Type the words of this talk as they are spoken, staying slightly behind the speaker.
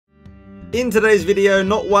In today's video,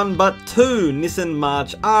 not one but two Nissan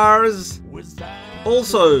Marches,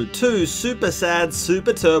 also two super sad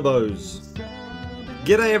super turbos.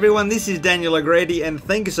 G'day everyone, this is Daniel O'Grady and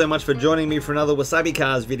thank you so much for joining me for another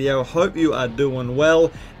WasabiCars video. Hope you are doing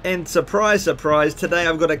well, and surprise surprise, today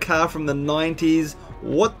I've got a car from the 90s.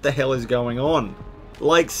 What the hell is going on?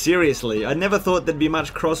 Like seriously, I never thought there'd be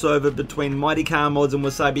much crossover between Mighty Car Mods and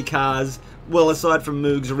WasabiCars, well aside from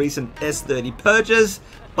Moog's recent S30 purchase,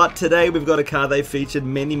 but today we've got a car they featured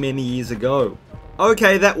many years ago.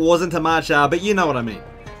 Okay, that wasn't a Marcher, but you know what I mean.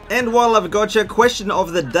 And while I've got you, question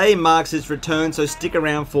of the day marks its return, so stick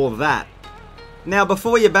around for that. Now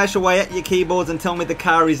before you bash away at your keyboards and tell me the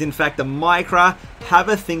car is in fact a Micra, have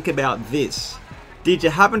a think about this. Did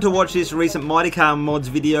you happen to watch this recent Mighty Car Mods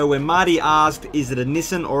video where Marty asked, is it a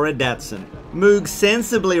Nissan or a Datsun? Moog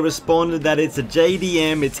sensibly responded that it's a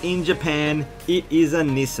JDM, it's in Japan, it is a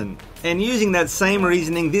Nissan. And using that same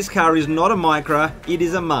reasoning, this car is not a Micra, it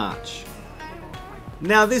is a March.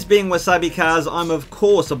 Now this being WasabiCars, I'm of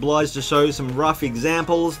course obliged to show some rough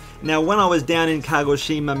examples. Now when I was down in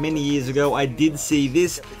Kagoshima many years ago, I did see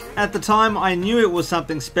this. At the time I knew it was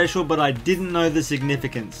something special, but I didn't know the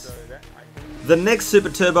significance. The next super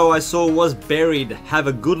turbo I saw was buried. Have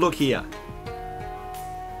a good look here.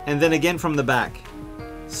 And then again from the back.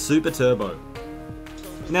 Super turbo.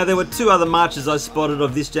 Now there were two other Marches I spotted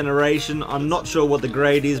of this generation. I'm not sure what the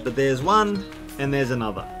grade is, but there's one and there's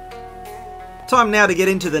another. Time now to get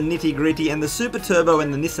into the nitty gritty, and the Super Turbo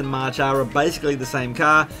and the Nissan March R are basically the same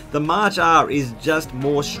car. The March R is just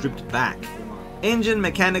more stripped back. Engine,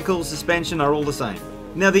 mechanical, suspension are all the same.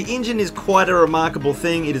 Now the engine is quite a remarkable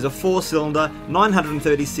thing. It is a 4-cylinder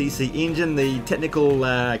 930cc engine. The technical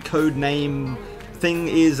code name thing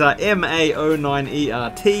is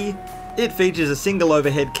MA09ERT. It features a single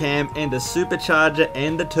overhead cam and a supercharger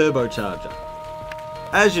and a turbocharger.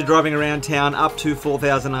 As you're driving around town up to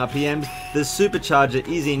 4,000 RPMs, the supercharger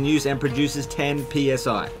is in use and produces 10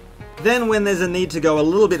 PSI. Then when there's a need to go a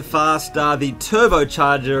little bit faster, the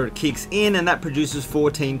turbocharger kicks in and that produces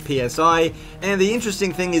 14 PSI. And the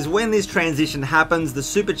interesting thing is when this transition happens, the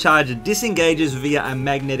supercharger disengages via a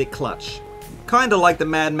magnetic clutch. Kinda like the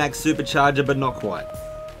Mad Max supercharger, but not quite.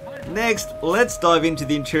 Next, let's dive into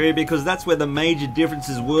the interior because that's where the major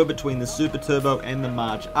differences were between the Super Turbo and the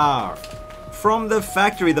March R. From the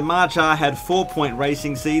factory, the March R had 4-point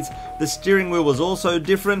racing seats. The steering wheel was also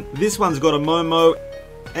different. This one's got a Momo.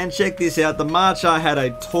 And check this out, the March R had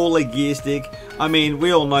a taller gear stick. I mean,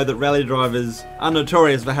 we all know that rally drivers are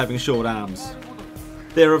notorious for having short arms.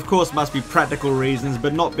 There of course must be practical reasons,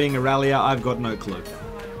 but not being a rallier, I've got no clue.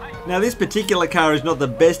 Now this particular car is not the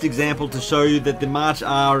best example to show you that the March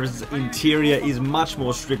R's interior is much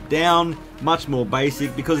more stripped down, much more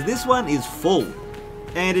basic, because this one is full.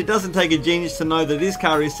 And it doesn't take a genius to know that this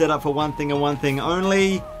car is set up for one thing and one thing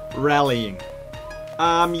only, rallying.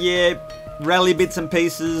 Yeah, rally bits and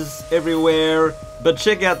pieces everywhere, but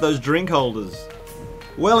check out those drink holders.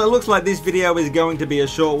 Well, it looks like this video is going to be a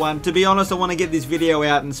short one. To be honest, I want to get this video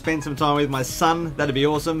out and spend some time with my son. That'd be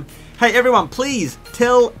awesome. Hey everyone, please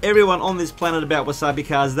tell everyone on this planet about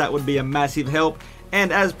WasabiCars. That would be a massive help.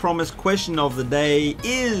 And as promised, question of the day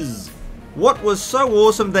is, what was so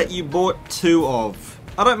awesome that you bought two of?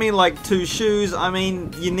 I don't mean like two shoes, I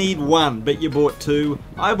mean you need one, but you bought two.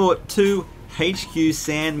 I bought two HQ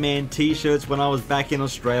Sandman t-shirts when I was back in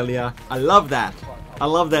Australia. I love that. I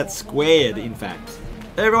love that squared, in fact.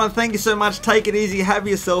 Everyone, thank you so much. Take it easy. Have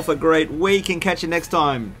yourself a great week and catch you next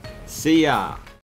time. See ya.